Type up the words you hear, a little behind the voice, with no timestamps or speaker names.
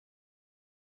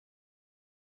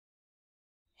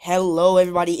Hello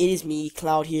everybody, it is me,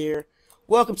 Cloud here.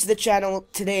 Welcome to the channel.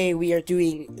 Today we are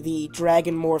doing the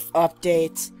Dragon Morph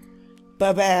update.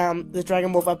 Ba-bam, the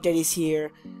Dragon Morph update is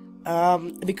here.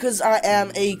 Because I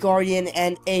am a Guardian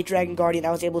and a Dragon Guardian, I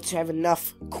was able to have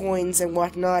enough coins and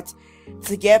whatnot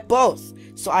to get both.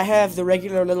 So I have the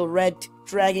regular little red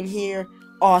dragon here.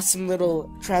 Awesome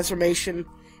little transformation.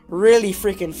 Really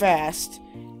freaking fast.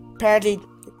 Apparently,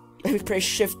 let me press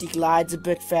shift, he glides a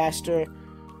bit faster.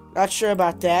 Not sure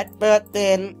about that, but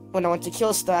then when I want to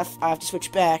kill stuff, I have to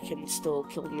switch back and still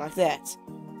kill them like that.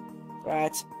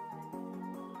 Right.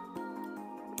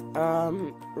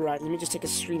 Right, let me just take a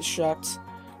screenshot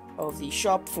of the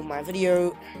shop for my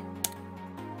video.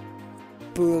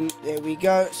 Boom, there we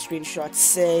go. Screenshot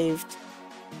saved.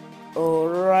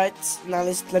 Alright, now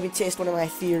let me test one of my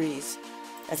theories.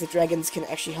 As the dragons can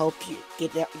actually help you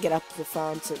get up the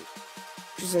fountain.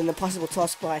 Which is an impossible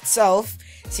task by itself.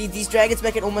 See, these dragons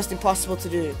make it almost impossible to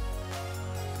do.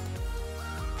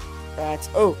 Right.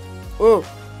 Oh.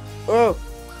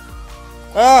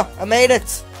 I made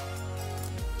it.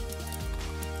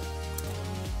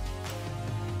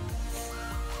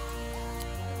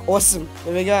 Awesome.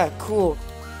 There we go. Cool.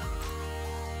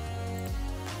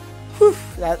 Whew.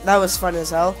 That was fun as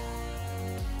hell.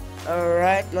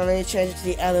 Alright, now let me change it to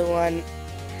the other one.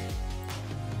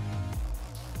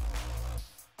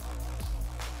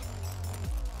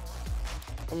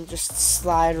 And just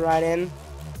slide right in.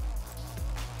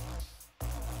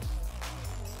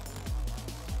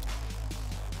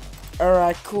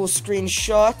 Alright, cool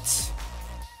screenshot.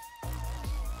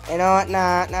 You know what?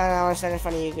 Nah, I want to stand in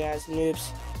front of you guys,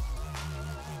 noobs.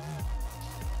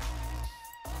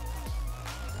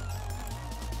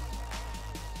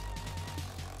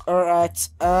 Alright,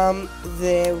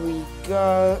 there we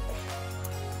go.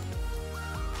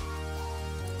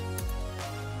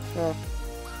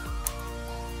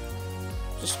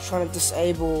 Just trying to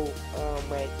disable,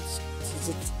 wait,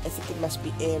 I think it must be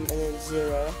M and then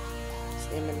 0. It's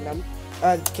M and num.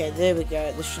 Okay, there we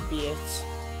go, this should be it.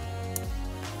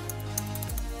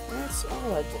 That's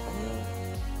odd.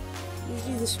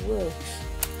 Usually this works.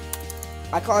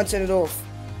 I can't turn it off.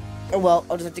 Oh well,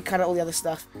 I'll just have to cut out all the other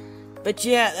stuff. But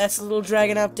yeah, that's a little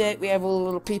dragon update. We have all the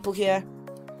little people here.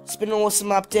 It's been an awesome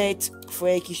update for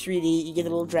AQ3D. You get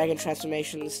the little dragon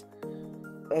transformations.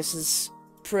 This is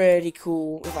pretty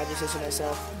cool, if I do say so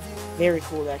myself. Very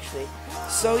cool, actually.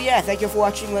 So yeah, thank you for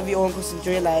watching. Love you all, and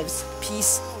enjoy your lives.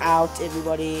 Peace out,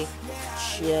 everybody.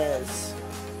 Cheers.